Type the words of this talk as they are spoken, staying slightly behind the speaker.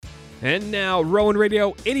And now, Rowan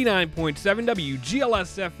Radio 89.7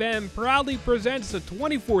 WGLS FM proudly presents the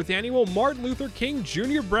 24th Annual Martin Luther King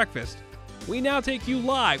Jr. Breakfast. We now take you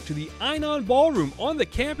live to the Einon Ballroom on the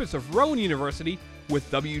campus of Rowan University with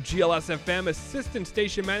WGLS FM Assistant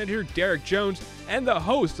Station Manager Derek Jones and the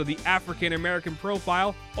host of the African American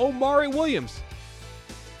Profile, Omari Williams.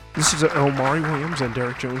 This is Omari Williams and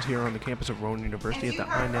Derek Jones here on the campus of Rowan University at the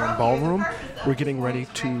Einon Ballroom. We're getting ready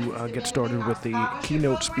to get started with the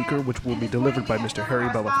keynote speaker, which will be delivered by Mr. Harry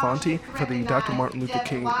Belafonte for the Dr. Martin Luther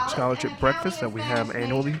King Scholarship Breakfast that we have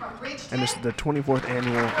annually, and this is the 24th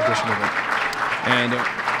annual edition of it. And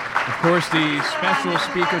of course, the special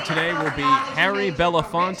speaker today will be Harry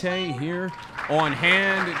Belafonte, here on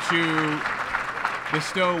hand to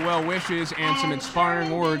bestow well wishes and some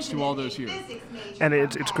inspiring words to all those here. And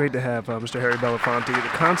it's great to have Mr. Harry Belafonte, the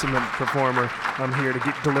consummate performer, here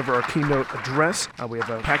to deliver our keynote address. We have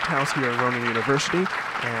a packed house here at Rowan University,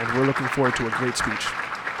 and we're looking forward to a great speech.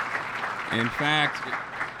 In fact,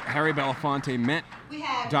 Harry Belafonte met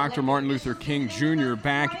Dr. Martin Luther King Jr.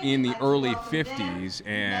 back in the early 50s,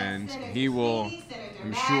 and he will,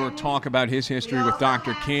 I'm sure, talk about his history with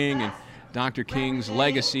Dr. King and Dr. King's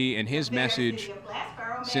legacy and his message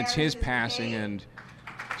since his passing, and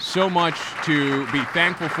so much to be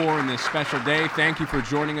thankful for in this special day. Thank you for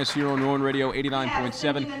joining us here on Rowan Radio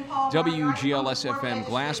 89.7 WGLS FM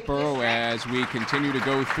Glassboro as we continue to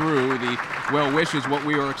go through the well wishes. What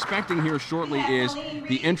we are expecting here shortly is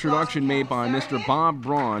the introduction made by Mr. Bob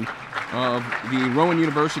Braun of the Rowan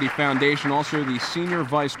University Foundation, also the Senior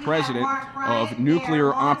Vice President of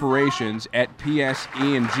Nuclear Operations at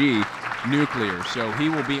PSE&G Nuclear. So he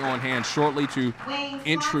will be on hand shortly to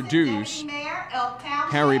introduce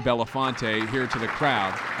Harry Belafonte here to the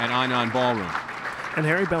crowd at Einon Ballroom. And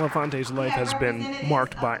Harry Belafonte's life has been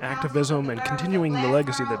marked by activism and continuing the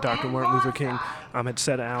legacy that Dr. Martin Luther King had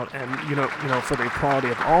set out, and you know, for the equality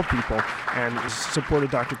of all people, and supported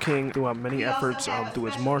Dr. King throughout many efforts, through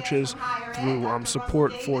his marches, through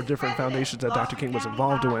support for different foundations that Dr. King was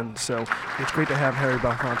involved in. So it's great to have Harry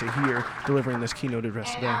Belafonte here delivering this keynote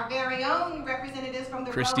address today.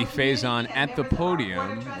 Christy Faison at the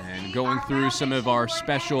podium and going through some of our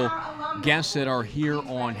special guests that are here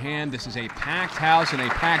on hand. This is a packed house and a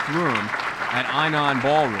packed room at Einon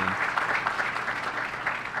Ballroom.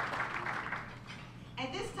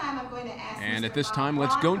 And at this time,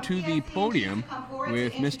 let's go to the podium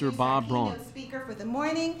with Mr. Bob Braun. Speaker for the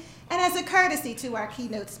morning. And as a courtesy to our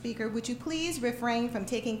keynote speaker, would you please refrain from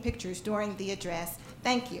taking pictures during the address?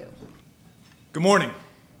 Thank you. Good morning.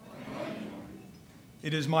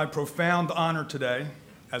 It is my profound honor today,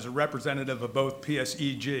 as a representative of both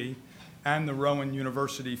PSEG and the Rowan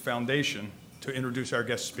University Foundation, to introduce our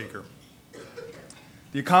guest speaker.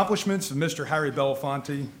 The accomplishments of Mr. Harry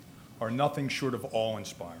Belafonte are nothing short of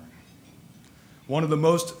awe-inspiring. One of the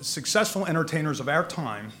most successful entertainers of our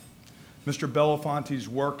time, Mr. Belafonte's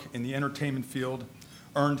work in the entertainment field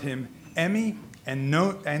earned him Emmy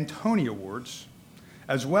and Tony Awards,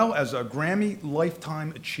 as well as a Grammy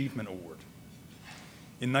Lifetime Achievement Award.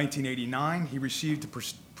 In 1989, he received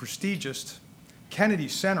the prestigious Kennedy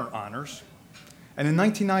Center honors, and in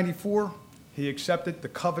 1994, he accepted the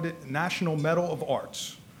coveted National Medal of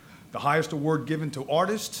Arts, the highest award given to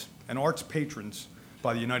artists and arts patrons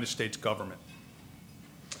by the United States government.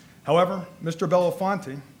 However, Mr.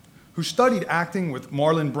 Belafonte, who studied acting with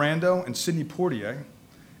Marlon Brando and Sidney Poitier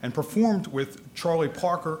and performed with Charlie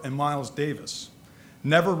Parker and Miles Davis,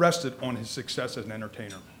 never rested on his success as an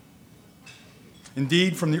entertainer.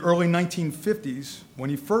 Indeed, from the early 1950s,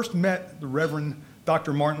 when he first met the Reverend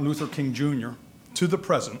Dr. Martin Luther King Jr., to the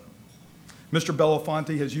present, Mr.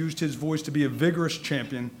 Belafonte has used his voice to be a vigorous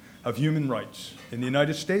champion of human rights in the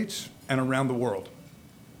United States and around the world.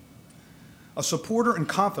 A supporter and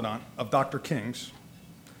confidant of Dr. King's,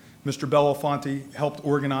 Mr. Belafonte helped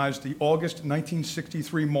organize the August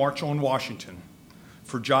 1963 March on Washington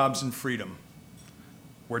for Jobs and Freedom,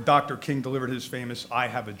 where Dr. King delivered his famous "I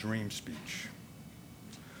Have a Dream" speech.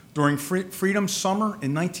 During Freedom Summer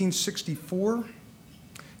in 1964,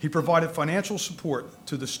 he provided financial support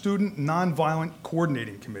to the Student Nonviolent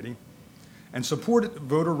Coordinating Committee and supported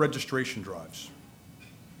voter registration drives.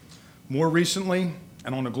 More recently,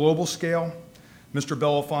 and on a global scale, Mr.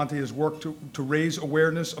 Belafonte has worked to raise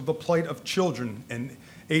awareness of the plight of children and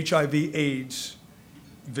HIV/AIDS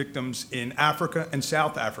victims in Africa and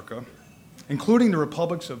South Africa, including the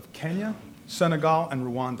republics of Kenya, Senegal, and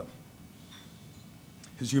Rwanda.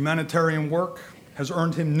 His humanitarian work has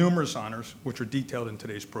earned him numerous honors, which are detailed in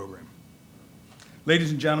today's program.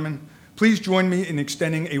 Ladies and gentlemen, please join me in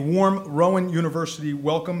extending a warm Rowan University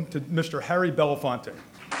welcome to Mr. Harry Belafonte.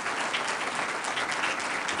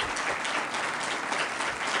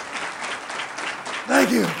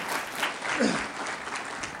 Thank you.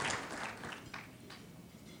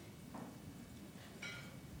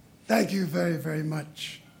 Thank you very, very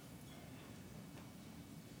much.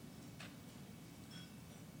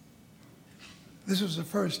 This was a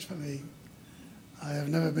first for me. I have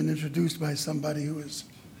never been introduced by somebody who is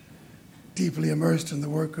deeply immersed in the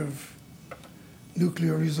work of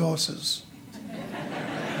nuclear resources.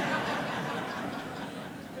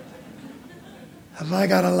 And I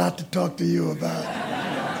got a lot to talk to you about.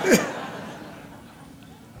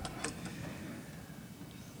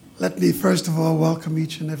 Let me first of all welcome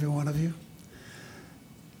each and every one of you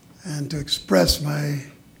and to express my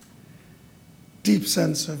deep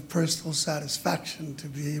sense of personal satisfaction to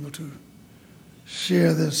be able to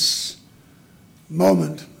share this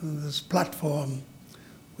moment, this platform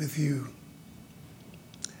with you.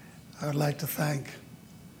 I would like to thank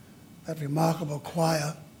that remarkable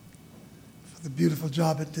choir for the beautiful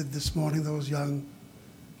job it did this morning, those young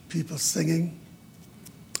people singing.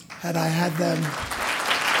 Had I had them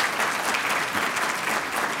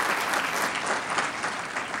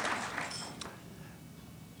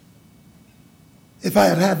if I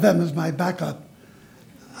had had them as my backup,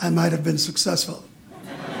 I might have been successful.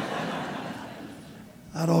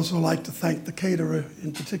 I'd also like to thank the caterer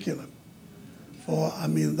in particular for,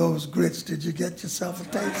 those grits, did you get yourself a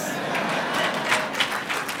taste?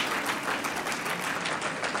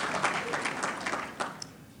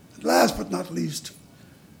 And last but not least,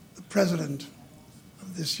 the president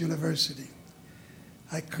of this university.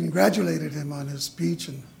 I congratulated him on his speech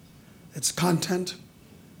and its content,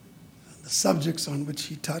 the subjects on which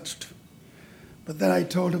he touched. But then I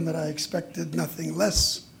told him that I expected nothing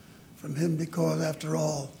less from him because, after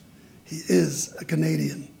all, he is a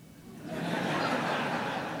Canadian.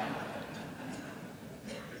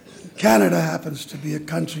 Canada happens to be a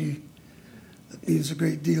country that means a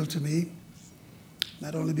great deal to me,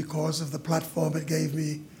 not only because of the platform it gave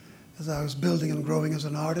me as I was building and growing as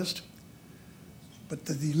an artist, but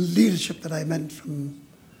the leadership that I met from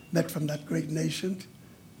that great nation,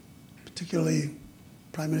 particularly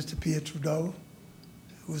Prime Minister Pierre Trudeau,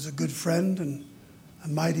 who was a good friend and a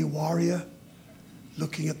mighty warrior,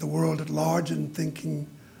 looking at the world at large and thinking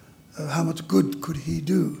how much good could he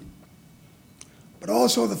do. But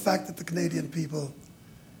also the fact that the Canadian people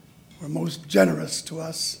were most generous to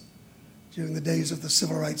us during the days of the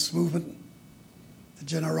Civil Rights Movement, the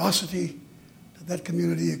generosity that that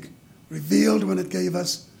community revealed when it gave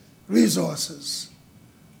us resources,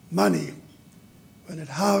 money, when it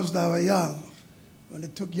housed our young, when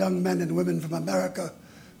it took young men and women from America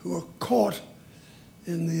who were caught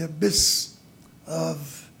in the abyss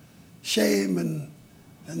of shame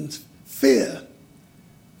and fear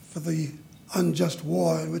for the unjust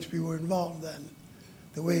war in which we were involved then,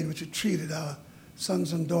 the way in which it treated our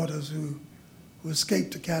sons and daughters who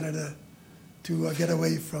escaped to Canada to get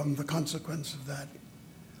away from the consequence of that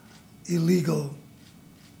illegal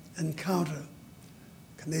encounter.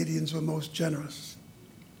 Canadians were most generous.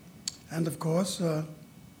 And of course, the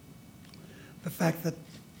fact that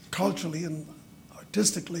culturally and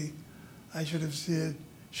artistically, I should have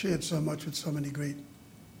shared so much with so many great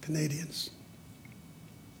Canadians.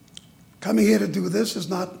 Coming here to do this is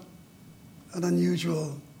not an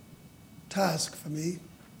unusual task for me.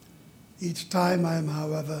 Each time I am,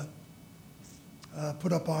 however,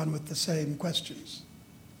 put upon with the same questions.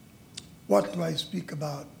 What do I speak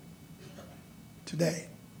about today?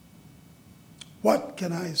 What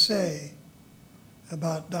can I say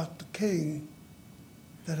about Dr. King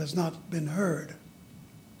that has not been heard?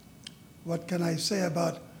 What can I say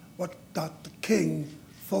about what Dr. King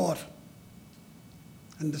thought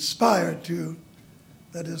and aspired to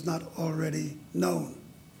that is not already known?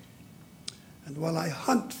 And while I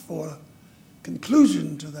hunt for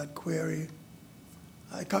conclusion to that query,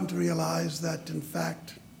 I come to realize that, in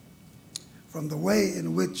fact, from the way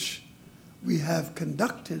in which we have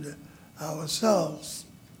conducted ourselves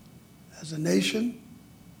as a nation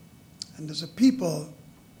and as a people,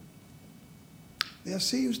 there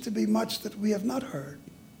seems to be much that we have not heard.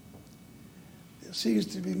 There seems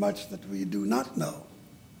to be much that we do not know,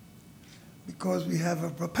 because we have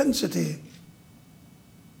a propensity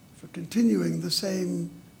for continuing the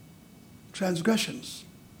same transgressions.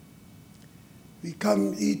 We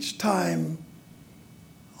come each time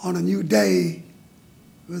on a new day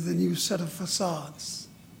with a new set of facades.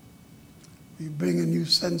 We bring a new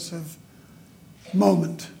sense of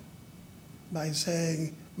moment by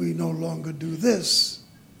saying we no longer do this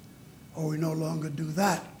or we no longer do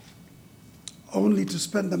that, only to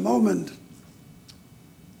spend a moment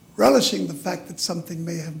relishing the fact that something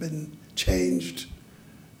may have been changed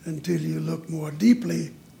until you look more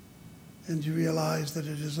deeply and you realize that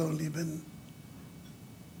it has only been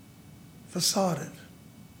facaded.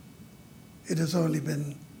 It has only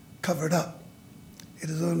been covered up. It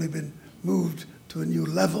has only been moved to a new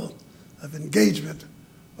level of engagement,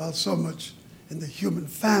 while so much in the human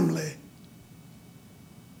family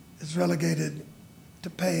is relegated to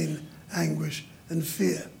pain, anguish, and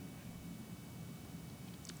fear.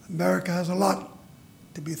 America has a lot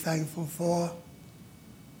to be thankful for,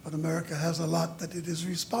 but America has a lot that it is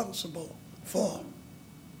responsible for.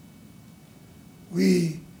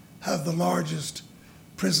 We have the largest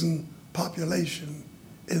prison population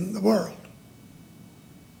in the world.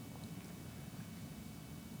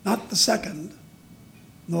 Not the second,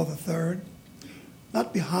 nor the third,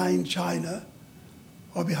 not behind China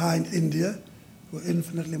or behind India, who are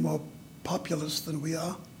infinitely more populous than we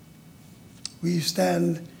are. We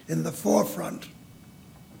stand in the forefront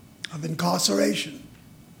of incarceration.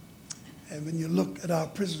 And when you look at our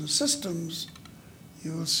prison systems,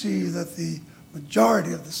 you will see that the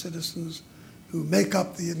majority of the citizens who make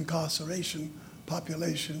up the incarceration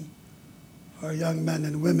population are young men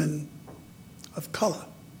and women of color.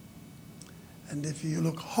 And if you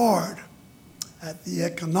look hard at the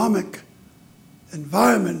economic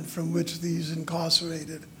environment from which these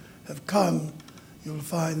incarcerated have come, you'll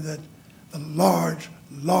find that the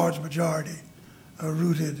large majority are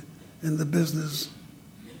rooted in the business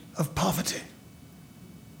of poverty.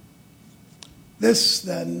 This,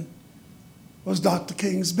 then, was Dr.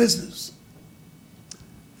 King's business.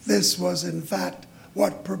 This was, in fact,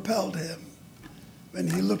 what propelled him when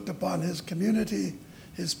he looked upon his community,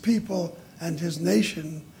 his people, and his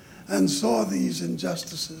nation, and saw these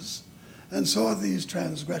injustices, and saw these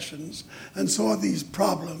transgressions, and saw these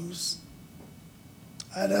problems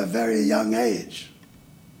at a very young age,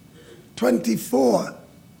 24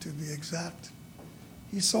 to be exact.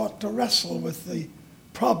 He sought to wrestle with the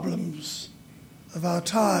problems of our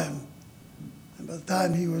time. And by the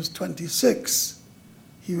time he was 26,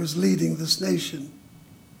 he was leading this nation,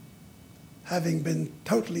 having been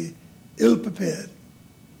totally ill-prepared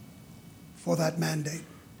for that mandate.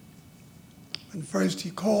 When first he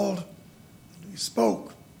called and he spoke,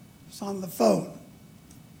 it was on the phone,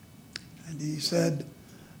 and he said,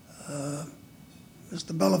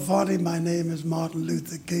 Mr. Belafonte, my name is Martin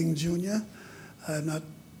Luther King, Jr. I'm not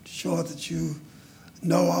sure that you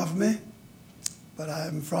know of me, but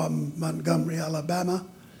I'm from Montgomery, Alabama,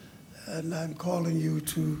 and I'm calling you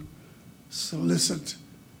to solicit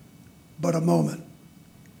but a moment.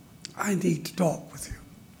 I need to talk with you.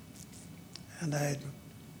 And I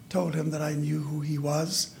told him that I knew who he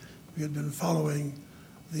was. We had been following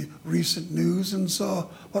the recent news and saw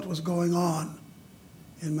what was going on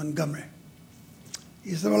in Montgomery.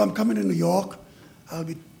 He said, well, I'm coming to New York. I'll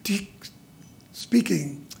be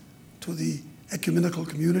speaking to the ecumenical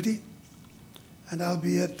community, and I'll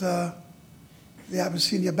be at the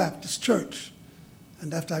Abyssinia Baptist Church.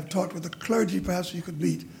 And after I've talked with the clergy, perhaps we could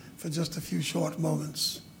meet for just a few short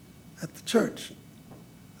moments at the church.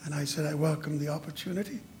 And I said, I welcome the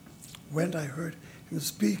opportunity. Went, I heard him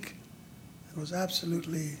speak, and was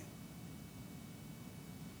absolutely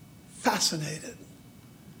fascinated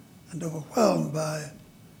and overwhelmed by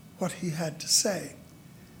what he had to say.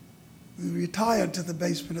 We retired to the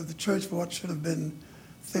basement of the church for what should have been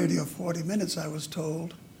 30 or 40 minutes, I was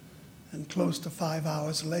told, and close to 5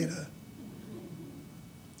 hours later,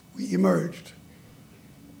 we emerged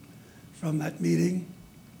from that meeting,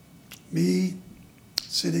 me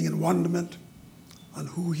sitting in wonderment on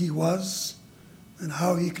who he was and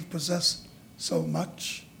how he could possess so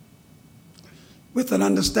much, with an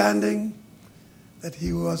understanding that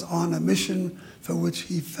he was on a mission for which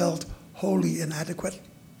he felt wholly inadequate.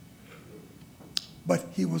 But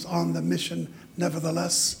he was on the mission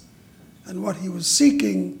nevertheless, and what he was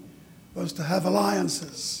seeking was to have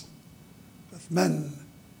alliances with men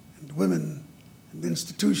and women and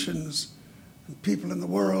institutions and people in the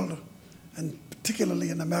world, and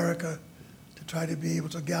particularly in America, to try to be able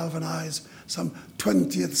to galvanize some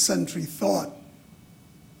 20th century thought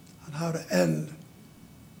on how to end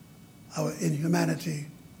our inhumanity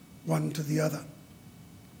one to the other.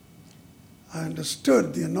 I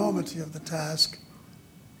understood the enormity of the task.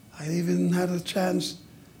 I even had a chance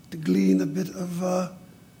to glean a bit of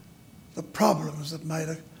the problems that might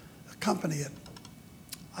accompany it.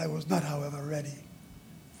 I was not, however, ready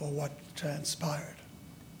for what transpired.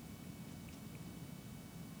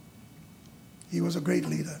 He was a great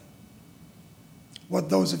leader. What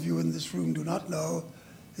those of you in this room do not know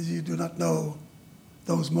is you do not know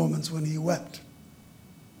those moments when he wept,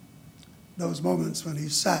 those moments when he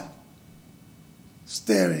sat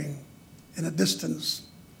staring in a distance,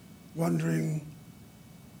 wondering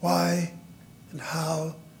why and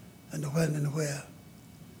how and when and where.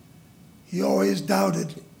 He always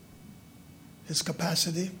doubted his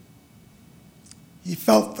capacity. He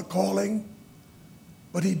felt the calling,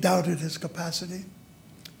 but he doubted his capacity.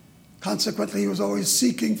 Consequently, he was always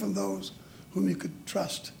seeking from those whom he could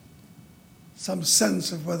trust some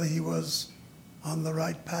sense of whether he was on the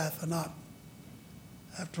right path or not.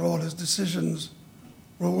 After all, his decisions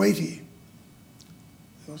were weighty.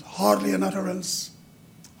 There was hardly an utterance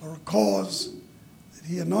or a cause that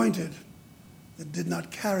he anointed that did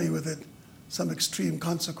not carry with it some extreme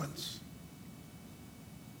consequence.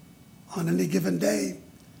 On any given day,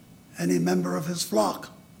 any member of his flock,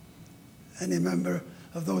 any member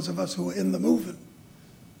of those of us who were in the movement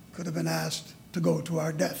could have been asked to go to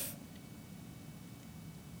our death.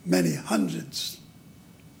 Many hundreds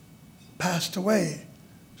passed away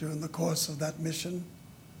during the course of that mission.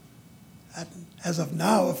 As of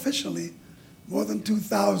now, officially, more than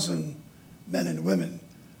 2,000 men and women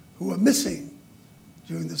who were missing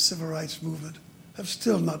during the civil rights movement have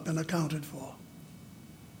still not been accounted for.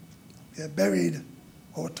 They're buried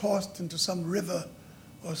or tossed into some river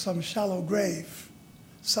or some shallow grave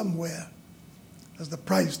somewhere as the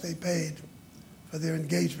price they paid for their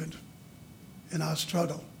engagement in our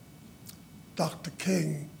struggle. Dr.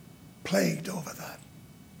 King plagued over that.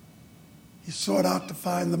 He sought out to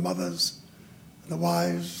find the mothers and the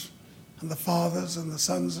wives and the fathers and the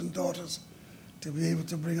sons and daughters to be able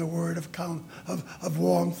to bring a word of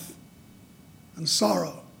warmth and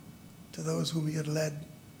sorrow to those whom he had led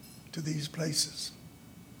to these places.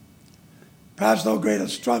 Perhaps no greater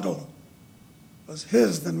struggle was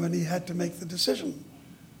his than when he had to make the decision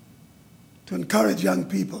to encourage young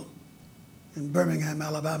people in Birmingham,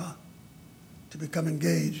 Alabama, to become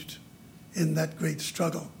engaged in that great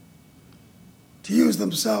struggle, to use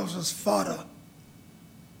themselves as fodder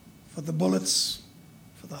for the bullets,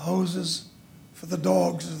 for the hoses, for the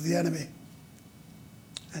dogs of the enemy.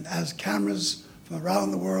 And as cameras from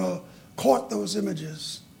around the world caught those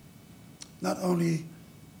images, not only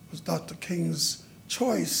was Dr. King's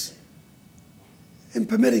choice in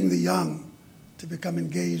permitting the young to become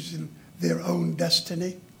engaged in their own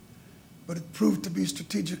destiny, but it proved to be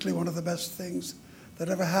strategically one of the best things that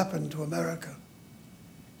ever happened to America.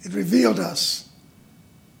 It revealed us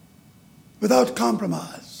without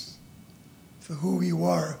compromise for who we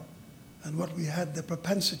were and what we had the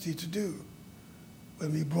propensity to do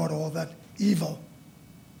when we brought all that evil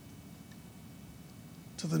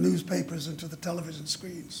to the newspapers and to the television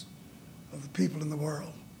screens of the people in the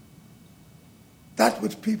world. That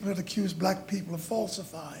which people had accused black people of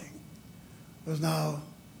falsifying was now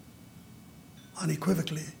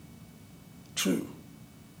unequivocally true.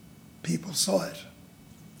 People saw it.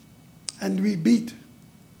 And we beat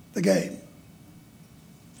the game.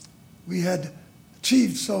 We had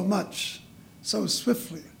achieved so much so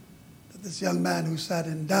swiftly that this young man who sat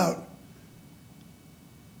in doubt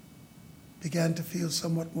began to feel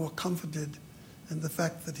somewhat more comforted in the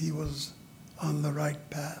fact that he was on the right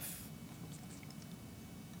path.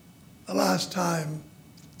 The last time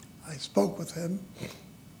I spoke with him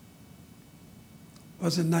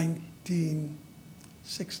was in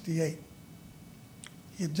 1968.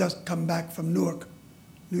 He had just come back from Newark,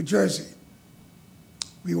 New Jersey.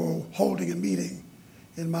 We were holding a meeting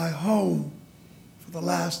in my home for the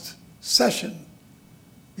last session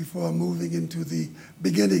before moving into the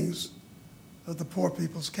beginnings of the Poor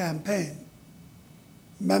People's Campaign.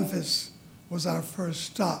 Memphis was our first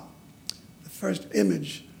stop. The first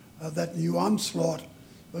image of that new onslaught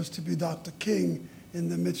was to be Dr. King in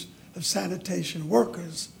the midst of sanitation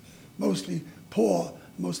workers, mostly poor,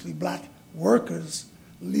 mostly black workers,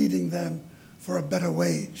 leading them for a better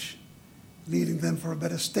wage, leading them for a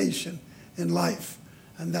better station in life.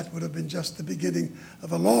 And that would have been just the beginning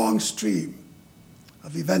of a long stream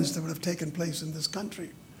of events that would have taken place in this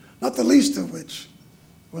country, not the least of which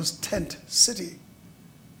was Tent City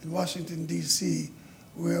in Washington, D.C.,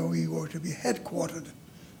 where we were to be headquartered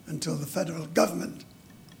until the federal government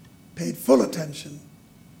paid full attention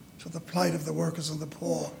to the plight of the workers and the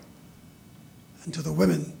poor, and to the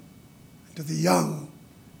women, and to the young,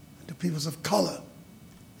 and to peoples of color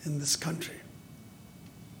in this country.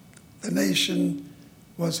 The nation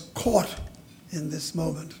was caught in this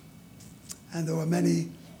moment, and there were many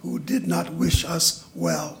who did not wish us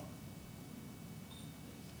well.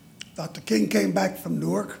 Dr. King came back from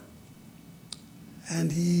Newark,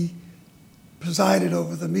 and he presided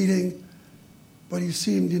over the meeting, but he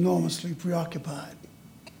seemed enormously preoccupied.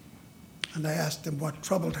 And I asked him what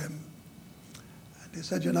troubled him. And he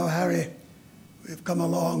said, "You know, Harry, we've come a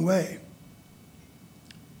long way.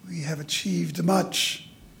 We have achieved much,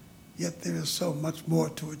 yet there is so much more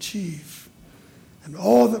to achieve. And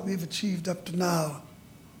all that we've achieved up to now,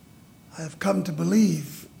 I have come to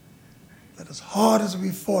believe that as hard as we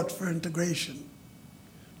fought for integration,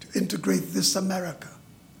 to integrate this America,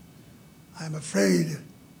 I'm afraid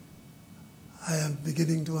I am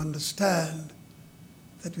beginning to understand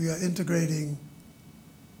that we are integrating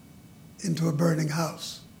into a burning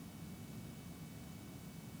house.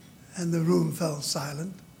 And the room fell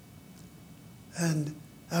silent. And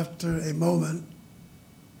after a moment,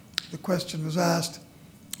 the question was asked,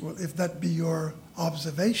 well, if that be your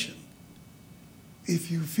observation, if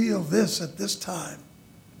you feel this at this time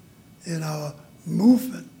in our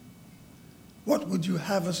movement, what would you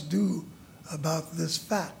have us do about this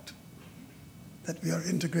fact that we are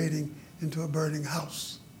integrating into a burning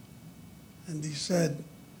house? And he said,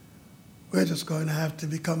 we're just going to have to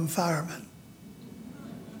become firemen.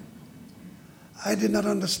 I did not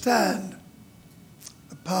understand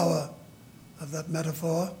the power of that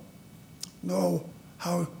metaphor, nor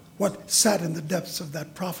what sat in the depths of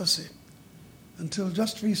that prophecy, until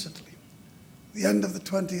just recently, the end of the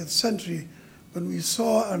 20th century, when we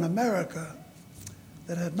saw an America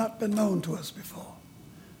that had not been known to us before,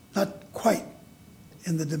 not quite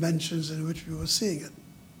in the dimensions in which we were seeing it.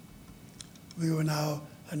 We were now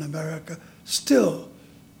an America still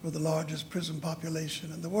with the largest prison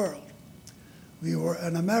population in the world. We were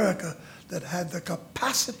an America that had the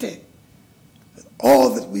capacity, with all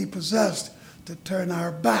that we possessed, to turn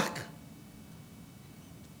our back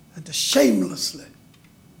and to shamelessly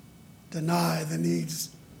deny the needs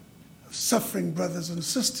of suffering brothers and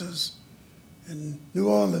sisters in New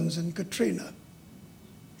Orleans and Katrina.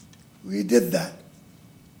 We did that.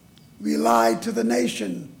 We lied to the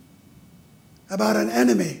nation about an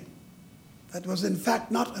enemy that was in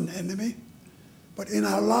fact not an enemy, but in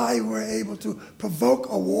our lie we were able to provoke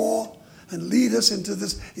a war and lead us into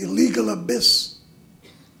this illegal abyss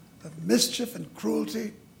of mischief and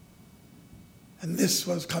cruelty. And this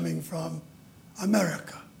was coming from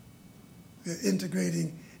America. We are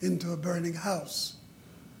integrating into a burning house.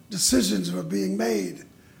 Decisions were being made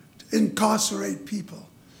to incarcerate people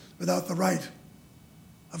without the right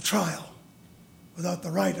of trial, without the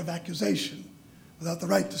right of accusation, without the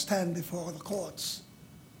right to stand before the courts.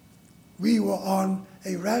 We were on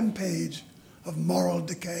a rampage of moral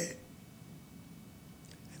decay.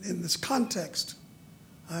 And in this context,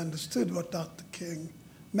 I understood what Dr. King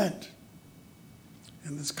meant.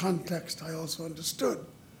 In this context, I also understood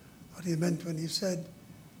what he meant when he said,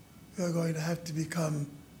 we are going to have to become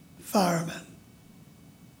firemen.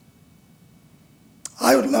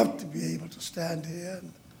 I would love to be able to stand here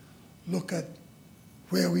and look at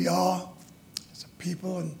where we are as a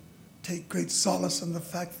people and take great solace in the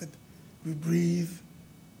fact that we breathe,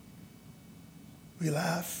 we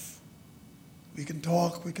laugh, we can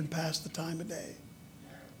talk, we can pass the time of day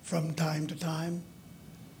from time to time.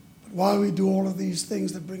 But while we do all of these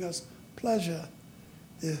things that bring us pleasure,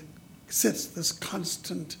 there sits this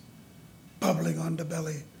constant bubbling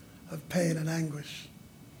underbelly of pain and anguish,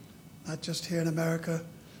 not just here in America,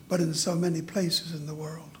 but in so many places in the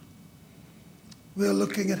world. We're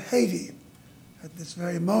looking at Haiti at this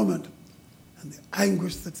very moment and the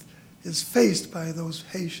anguish that is faced by those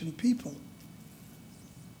Haitian people.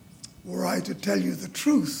 Were I to tell you the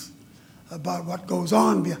truth about what goes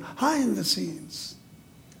on behind the scenes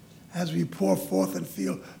as we pour forth and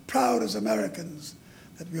feel proud as Americans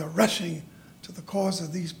that we are rushing to the cause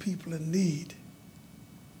of these people in need.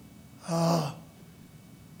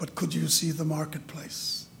 But could you see the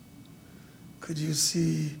marketplace? Could you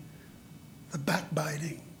see the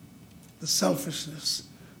backbiting, the selfishness,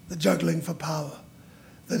 the juggling for power,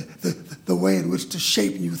 the way in which to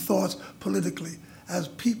shape new thoughts politically as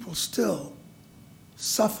people still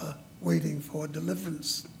suffer waiting for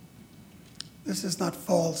deliverance? This is not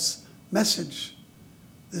false message.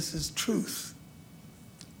 This is truth.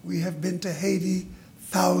 We have been to Haiti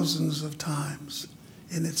thousands of times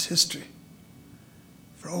in its history.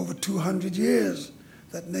 For over 200 years,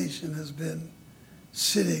 that nation has been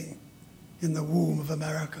sitting in the womb of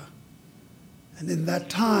America. And in that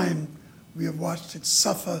time, we have watched it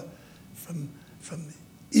suffer from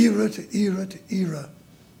era to era to era.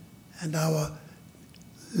 And our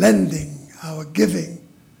lending, our giving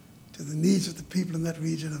to the needs of the people in that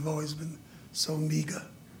region have always been so meager,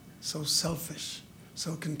 so selfish,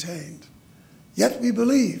 so contained. Yet we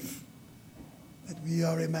believe that we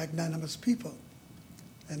are a magnanimous people.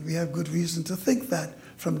 And we have good reason to think that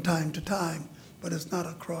from time to time, but it's not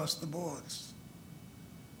across the boards.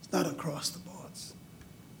 It's not across the boards.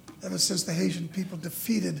 Ever since the Haitian people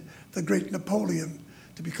defeated the great Napoleon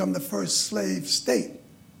to become the first slave state,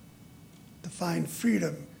 to find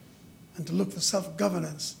freedom and to look for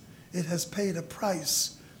self-governance it has paid a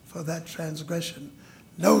price for that transgression.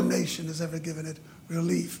 No nation has ever given it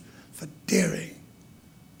relief for daring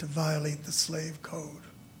to violate the slave code.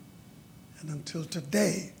 And until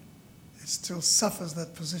today, it still suffers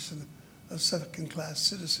that position of second-class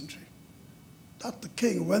citizenry. Dr.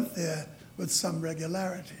 King went there with some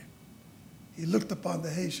regularity. He looked upon the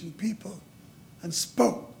Haitian people and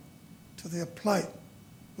spoke to their plight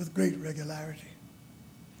with great regularity.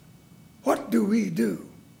 What do we do?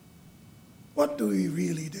 What do we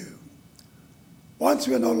really do? Once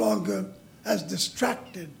we are no longer as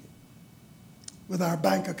distracted with our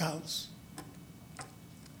bank accounts,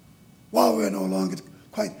 while we're no longer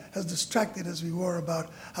quite as distracted as we were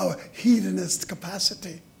about our hedonist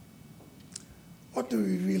capacity, what do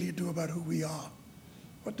we really do about who we are?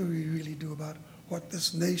 What do we really do about what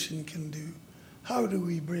this nation can do? How do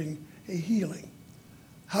we bring a healing?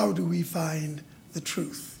 How do we find the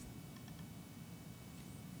truth?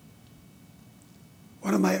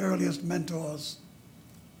 One of my earliest mentors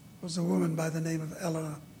was a woman by the name of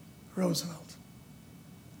Eleanor Roosevelt.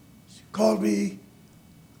 She called me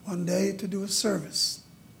one day to do a service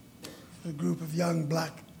for a group of young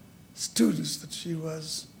black students that she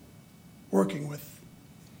was working with.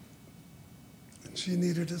 And she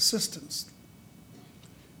needed assistance.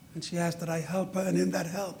 And she asked that I help her, and in that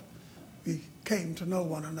help, we came to know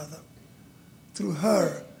one another. Through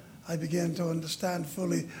her, I began to understand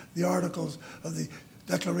fully the articles of the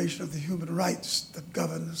Declaration of the Human Rights that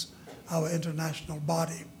governs our international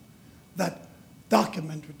body. That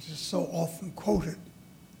document, which is so often quoted,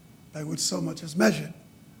 by which so much is measured,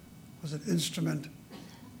 was an instrument,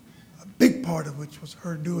 a big part of which was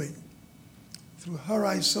her doing. Through her,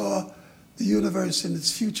 I saw the universe in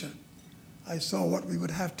its future. I saw what we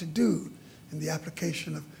would have to do in the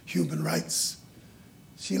application of human rights.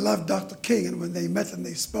 She loved Dr. King, and when they met and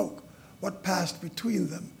they spoke, what passed between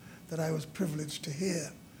them that I was privileged to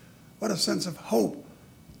hear. What a sense of hope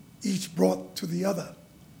each brought to the other.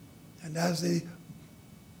 And as they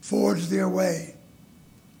forged their way,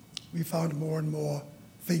 we found more and more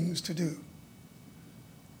things to do.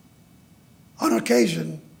 On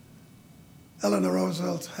occasion, Eleanor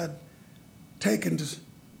Roosevelt had taken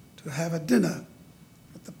to have a dinner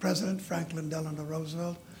with the President, Franklin Delano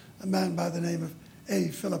Roosevelt, a man by the name of A.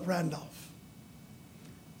 Philip Randolph.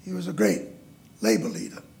 He was a great labor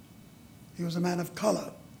leader. He was a man of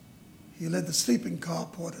color. He led the sleeping car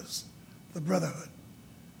porters, the Brotherhood.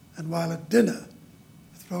 And while at dinner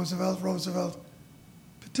with Roosevelt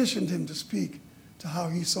petitioned him to speak to how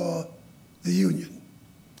he saw the Union,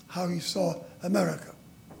 how he saw America.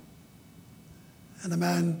 And a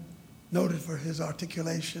man noted for his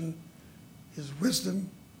articulation, his wisdom,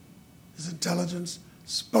 his intelligence,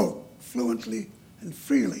 spoke fluently and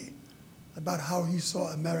freely about how he saw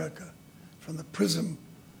America from the prism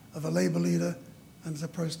of a labor leader and as a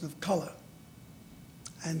person of color.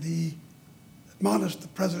 And he admonished the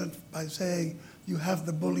president by saying, you have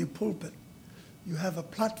the bully pulpit. You have a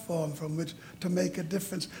platform from which to make a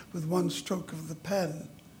difference with one stroke of the pen.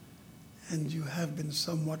 And you have been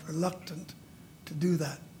somewhat reluctant to do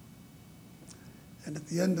that. And at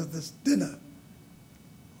the end of this dinner,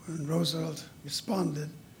 when Roosevelt responded,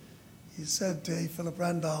 he said to A. Philip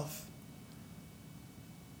Randolph,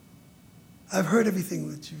 I've heard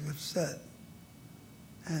everything that you have said,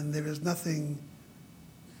 and there is nothing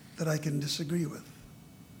that I can disagree with.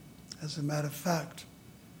 As a matter of fact,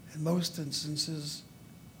 in most instances,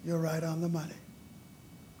 you're right on the money.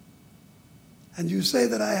 And you say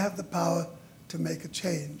that I have the power to make a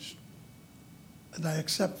change, and I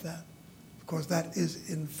accept that, because that is,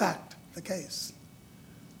 in fact, the case.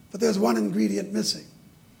 But there's one ingredient missing,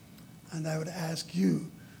 and I would ask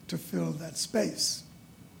you to fill that space.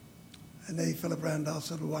 And A. Philip Randolph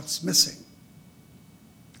said, well, what's missing?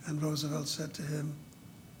 And Roosevelt said to him,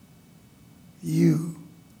 you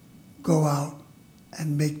go out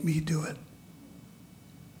and make me do it.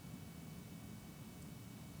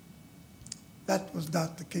 That was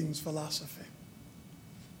Dr. King's philosophy.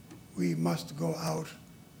 We must go out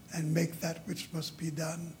and make that which must be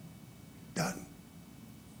done, done.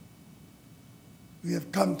 We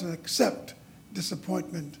have come to accept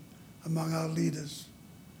disappointment among our leaders.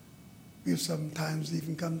 We have sometimes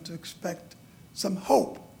even come to expect some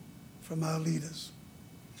hope from our leaders.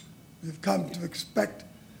 We've come to expect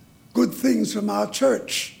good things from our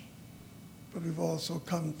church, but we've also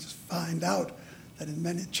come to find out that in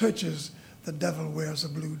many churches, the devil wears a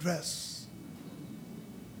blue dress.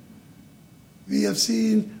 We have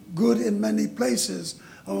seen good in many places,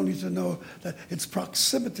 only to know that its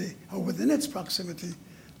proximity, or within its proximity,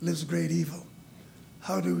 lives great evil.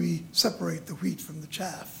 How do we separate the wheat from the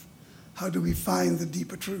chaff? How do we find the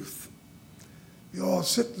deeper truth? We all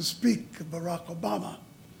sit and speak of Barack Obama,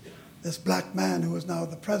 this black man who is now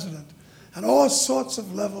the president, and all sorts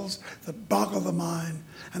of levels that boggle the mind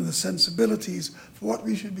and the sensibilities for what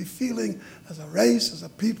we should be feeling as a race, as a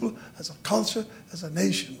people, as a culture, as a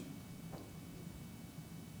nation.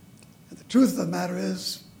 And the truth of the matter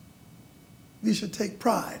is, we should take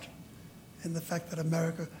pride in the fact that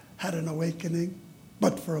America had an awakening,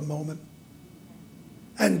 but for a moment,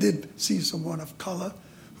 and did see someone of color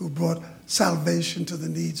who brought salvation to the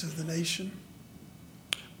needs of the nation.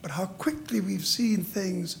 But how quickly we've seen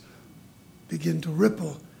things begin to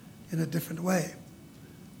ripple in a different way.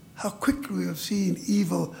 How quickly we have seen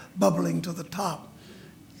evil bubbling to the top,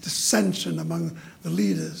 dissension among the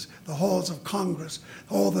leaders, the halls of Congress,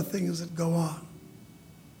 all the things that go on.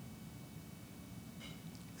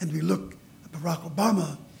 And we look at Barack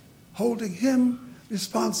Obama, holding him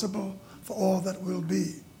responsible for all that will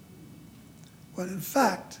be. When in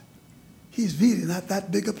fact, he's really not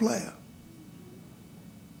that big a player.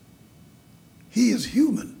 He is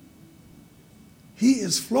human. He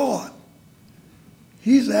is flawed.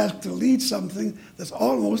 He's asked to lead something that's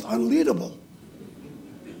almost unleadable.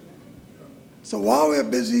 So while we're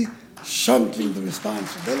busy shunting the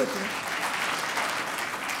responsibility,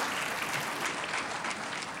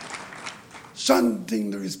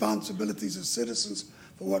 shunting the responsibilities as citizens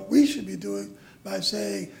for what we should be doing by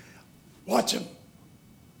saying, watch him.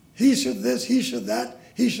 He should this, he should that,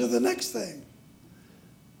 he should the next thing.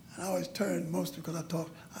 And I always turn, mostly because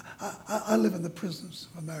I live in the prisons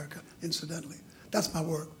of America, incidentally. That's my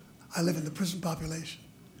work. I live in the prison population,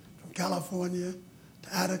 from California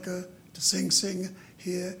to Attica to Sing Sing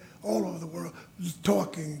here, all over the world,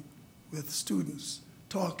 talking with students,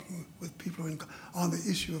 talking with people on the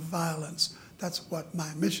issue of violence. That's what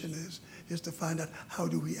my mission is to find out how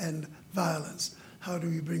do we end violence? How do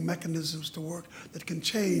we bring mechanisms to work that can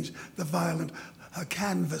change the violent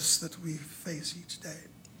canvas that we face each day?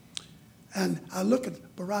 And I look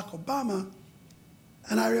at Barack Obama,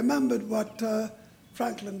 and I remembered what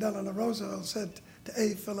Franklin Delano Roosevelt said to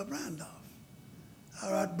A. Philip Randolph.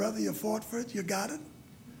 All right, brother, you fought for it, you got it.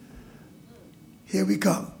 Here we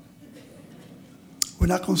come. We're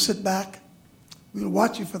not going to sit back. We'll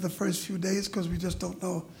watch you for the first few days because we just don't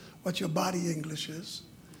know what your body English is.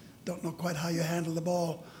 Don't know quite how you handle the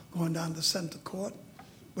ball going down the center court,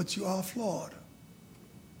 but you are flawed.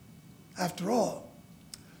 After all,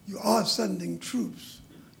 you are sending troops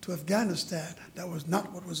to Afghanistan. That was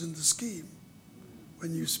not what was in the scheme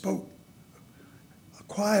when you spoke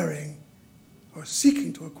acquiring or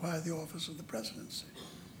seeking to acquire the office of the presidency.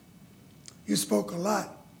 You spoke a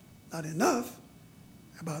lot, not enough,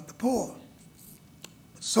 about the poor.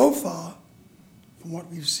 But so far, from what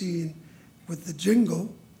we've seen with the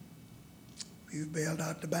jingle, we've bailed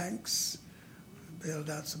out the banks, we've bailed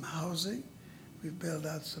out some housing, we've bailed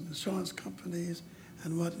out some insurance companies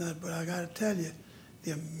and whatnot, but I gotta tell you,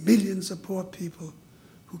 there are millions of poor people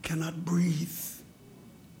who cannot breathe,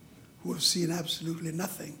 who have seen absolutely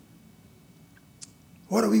nothing.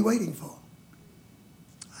 What are we waiting for?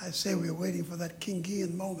 I say we're waiting for that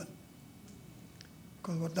Kingian moment.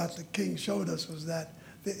 Because what Dr. King showed us was that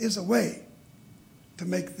there is a way to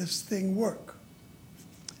make this thing work.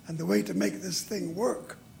 And the way to make this thing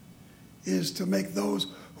work is to make those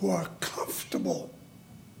who are comfortable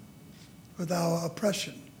with our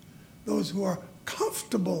oppression, those who are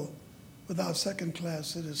comfortable with our second-class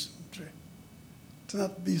citizenry, to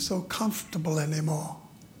not be so comfortable anymore.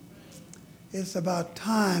 It's about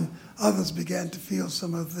time others began to feel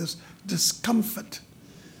some of this discomfort.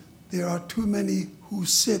 There are too many who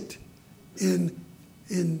sit in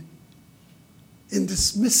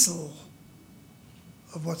dismissal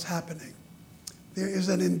of what's happening. There is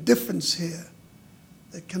an indifference here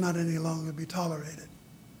that cannot any longer be tolerated.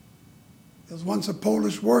 There was once a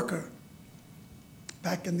Polish worker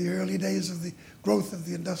back in the early days of the growth of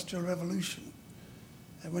the Industrial Revolution.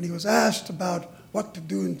 And when he was asked about what to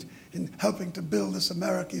do in helping to build this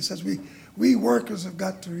America, he says, we workers have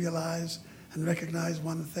got to realize and recognize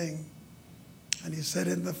one thing. And he said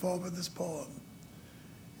in the form of this poem,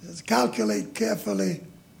 he says, calculate carefully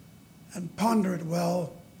and ponder it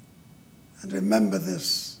well, and remember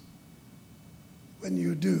this when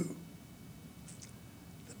you do,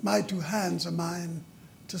 that my two hands are mine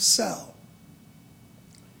to sell.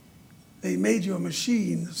 They made your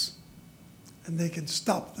machines, and they can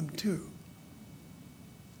stop them too.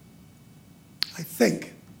 I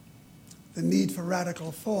think the need for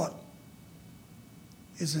radical thought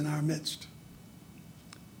is in our midst.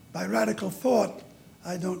 By radical thought,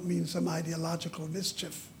 I don't mean some ideological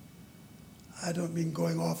mischief. I don't mean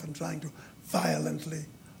going off and trying to violently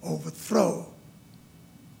overthrow.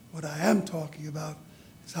 What I am talking about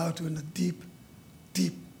is how to, in a deep,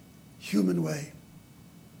 deep human way,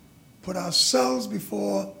 put ourselves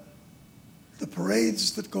before the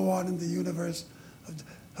parades that go on in the universe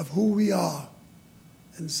of who we are,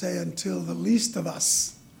 and say, until the least of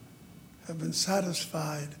us have been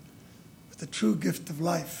satisfied with the true gift of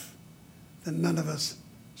life, then none of us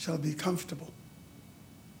shall be comfortable.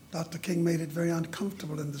 Dr. King made it very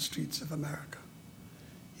uncomfortable in the streets of America.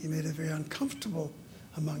 He made it very uncomfortable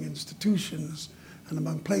among institutions and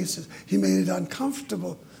among places. He made it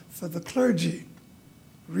uncomfortable for the clergy.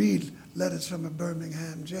 Read letters from a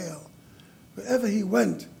Birmingham jail. Wherever he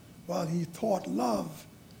went, while he taught love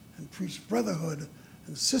and preached brotherhood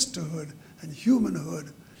and sisterhood and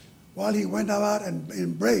humanhood, while he went out and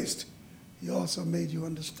embraced, he also made you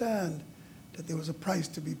understand that there was a price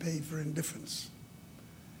to be paid for indifference.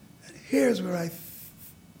 And here's where I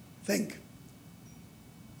think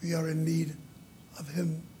we are in need of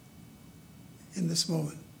him in this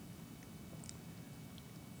moment.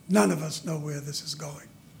 None of us know where this is going.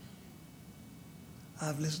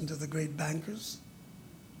 I've listened to the great bankers,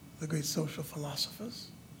 the great social philosophers,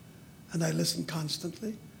 and I listen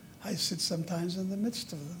constantly. I sit sometimes in the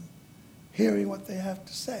midst of them, hearing what they have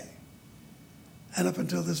to say. And up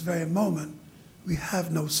until this very moment, we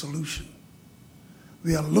have no solution.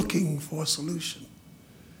 We are looking for a solution.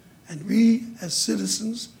 And we, as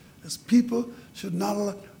citizens, as people, should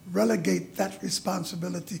not relegate that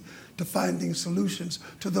responsibility to finding solutions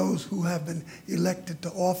to those who have been elected to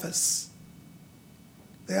office.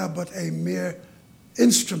 They are but a mere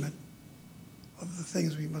instrument of the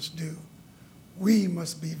things we must do. We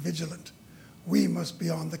must be vigilant. We must be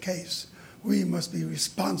on the case. We must be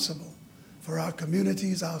responsible for our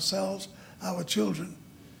communities, ourselves, our children,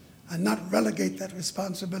 and not relegate that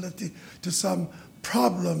responsibility to some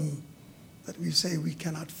problem that we say we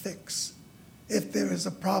cannot fix. If there is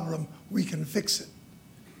a problem, we can fix it.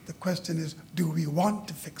 The question is, do we want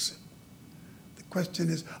to fix it? The question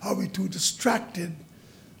is, are we too distracted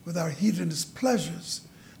with our hedonous pleasures?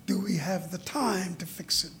 Do we have the time to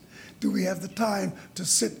fix it? Do we have the time to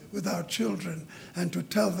sit with our children and to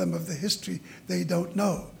tell them of the history they don't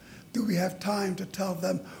know? Do we have time to tell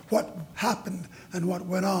them what happened and what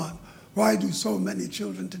went on? Why do so many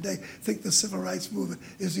children today think the civil rights movement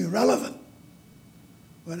is irrelevant,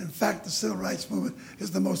 when in fact the civil rights movement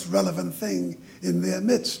is the most relevant thing in their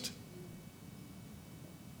midst?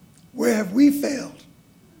 Where have we failed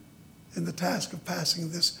in the task of passing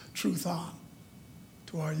this truth on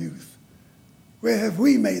to our youth? Where have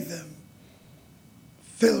we made them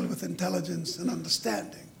filled with intelligence and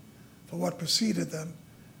understanding for what preceded them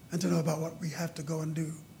and to know about what we have to go and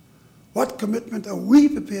do? What commitment are we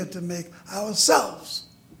prepared to make ourselves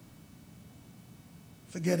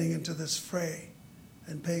for getting into this fray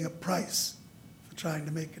and paying a price for trying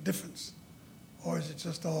to make a difference? Or is it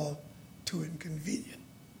just all too inconvenient?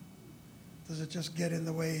 Does it just get in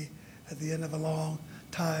the way at the end of a long,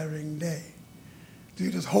 tiring day? Do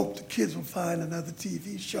you just hope the kids will find another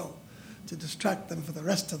TV show to distract them for the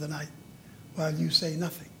rest of the night while you say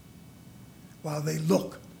nothing, while they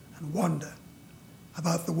look and wonder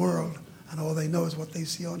about the world and all they know is what they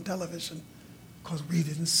see on television because we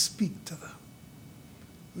didn't speak to them?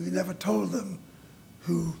 We never told them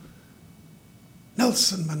who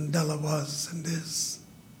Nelson Mandela was and is.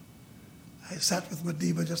 I sat with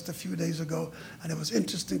Madiba just a few days ago, and it was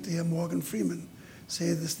interesting to hear Morgan Freeman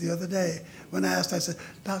say this the other day. When I asked, I said,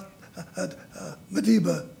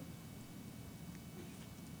 Madiba,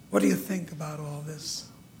 what do you think about all this,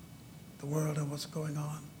 the world and what's going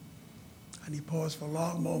on? And he paused for a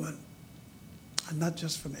long moment, and not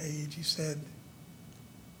just from age. He said,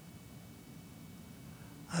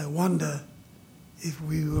 I wonder if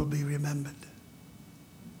we will be remembered.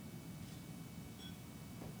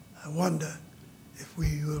 I wonder if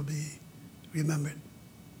we will be remembered.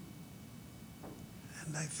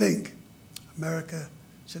 And I think America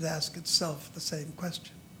should ask itself the same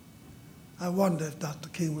question. I wonder if Dr.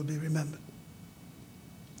 King will be remembered.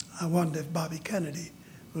 I wonder if Bobby Kennedy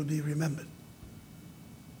will be remembered.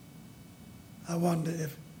 I wonder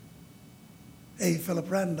if A. Philip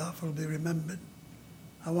Randolph will be remembered.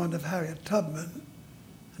 I wonder if Harriet Tubman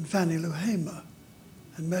and Fannie Lou Hamer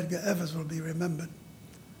and Medgar Evers will be remembered.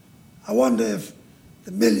 I wonder if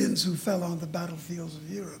the millions who fell on the battlefields of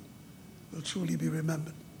Europe will truly be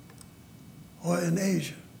remembered, or in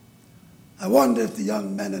Asia. I wonder if the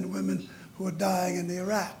young men and women who are dying in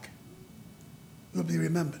Iraq will be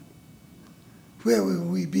remembered. Where will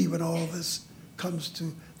we be when all this comes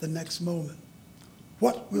to the next moment?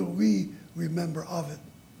 What will we remember of it?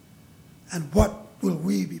 And what will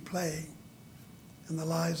we be playing and the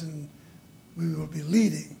lives we will be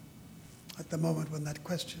leading at the moment when that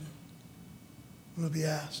question will be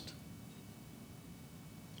asked.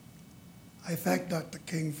 I thank Dr.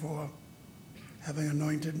 King for having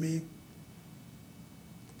anointed me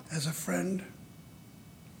as a friend.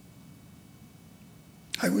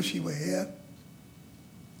 I wish he were here,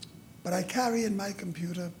 but I carry in my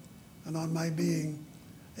computer and on my being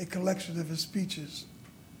a collection of his speeches.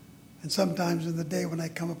 And sometimes in the day when I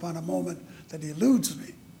come upon a moment that eludes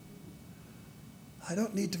me, I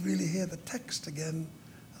don't need to really hear the text again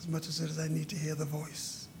as much as I need to hear the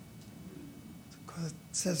voice. Because it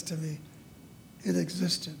says to me, it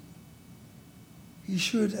existed. He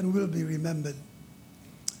should and will be remembered.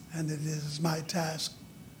 And it is my task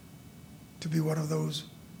to be one of those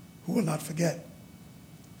who will not forget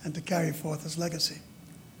and to carry forth his legacy.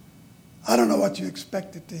 I don't know what you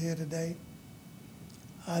expected to hear today.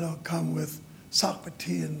 I don't come with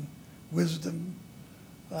Socratean wisdom.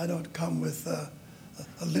 I don't come with a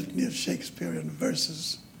litany of Shakespearean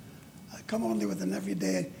verses. I come only with an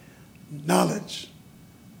everyday knowledge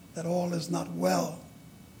that all is not well,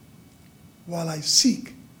 while I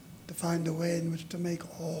seek to find a way in which to make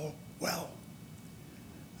all well.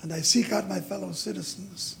 And I seek out my fellow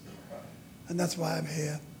citizens, and that's why I'm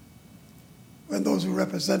here. When those who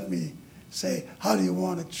represent me say, how do you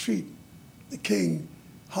want to treat the King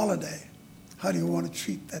holiday? How do you want to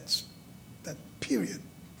treat that period?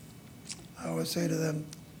 I always say to them,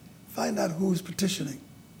 find out who's petitioning.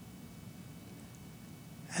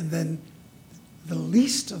 And then the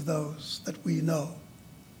least of those that we know,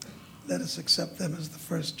 let us accept them as the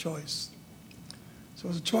first choice. So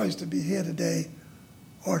it's a choice to be here today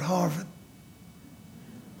or at Harvard.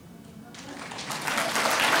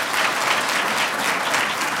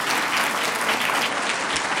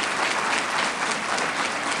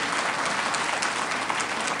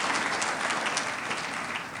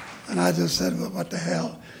 And I just said, well, what the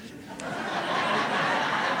hell?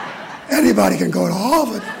 Anybody can go to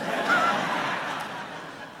Harvard.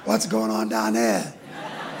 What's going on down there?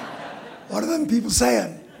 What are them people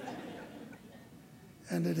saying?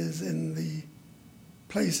 And it is in the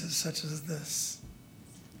places such as this.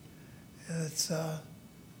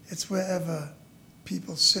 It's wherever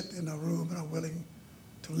people sit in a room and are willing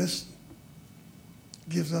to listen.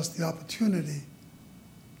 It gives us the opportunity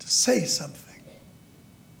to say something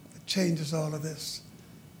that changes all of this.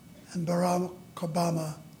 And Barack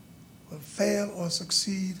Obama will fail or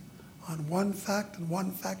succeed on one fact and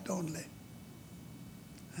one fact only.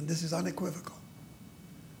 And this is unequivocal.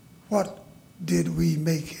 What did we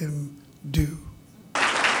make him do?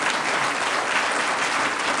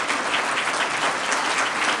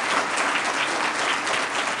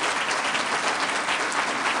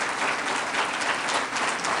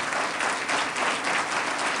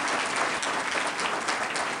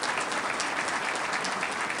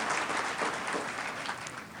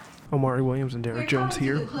 Omari Williams and Derek Jones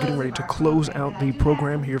here, getting ready to close out the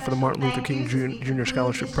program here for the Martin Luther King Jr.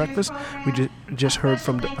 Scholarship Breakfast. We just heard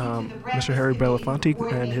from Mr. Harry Belafonte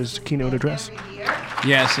and his keynote address.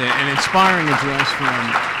 Yes, an inspiring address from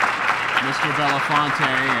Mr. Belafonte,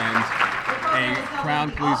 and a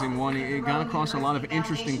crowd-pleasing one. It got across a lot of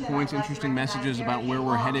interesting points, interesting messages about where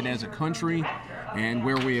we're headed as a country and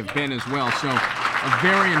where we have been as well. So, a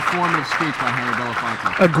very informative speech by Harry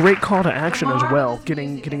Belafonte. A great call to action as well,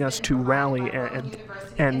 getting us to rally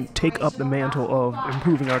and take up the mantle of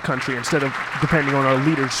improving our country instead of depending on our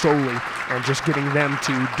leaders solely and just getting them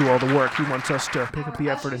to do all the work. He wants us to pick up the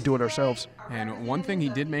effort and do it ourselves. And one thing he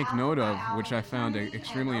did make note of, which I found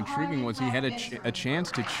extremely intriguing, was he had a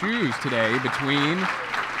chance to choose today between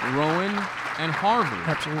Rowan and Harvard.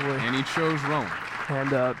 Absolutely. And he chose Rowan.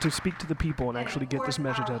 And to speak to the people and actually get this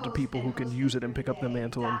message out to people who can use it and pick up the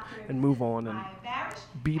mantle and move on and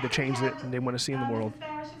be the change that they want to see in the world.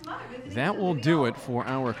 That will do it for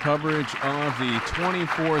our coverage of the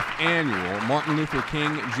 24th Annual Martin Luther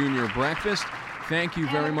King Jr. Breakfast. Thank you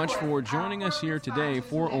very much for joining us here today.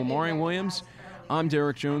 For Omari Williams, I'm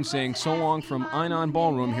Derek Jones saying so long from Einon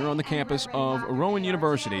Ballroom here on the campus of Rowan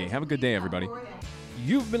University. Have a good day, everybody.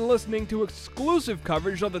 You've been listening to exclusive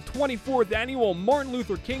coverage of the 24th Annual Martin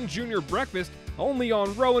Luther King Jr. Breakfast, only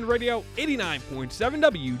on Rowan Radio 89.7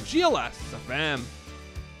 WGLS FM.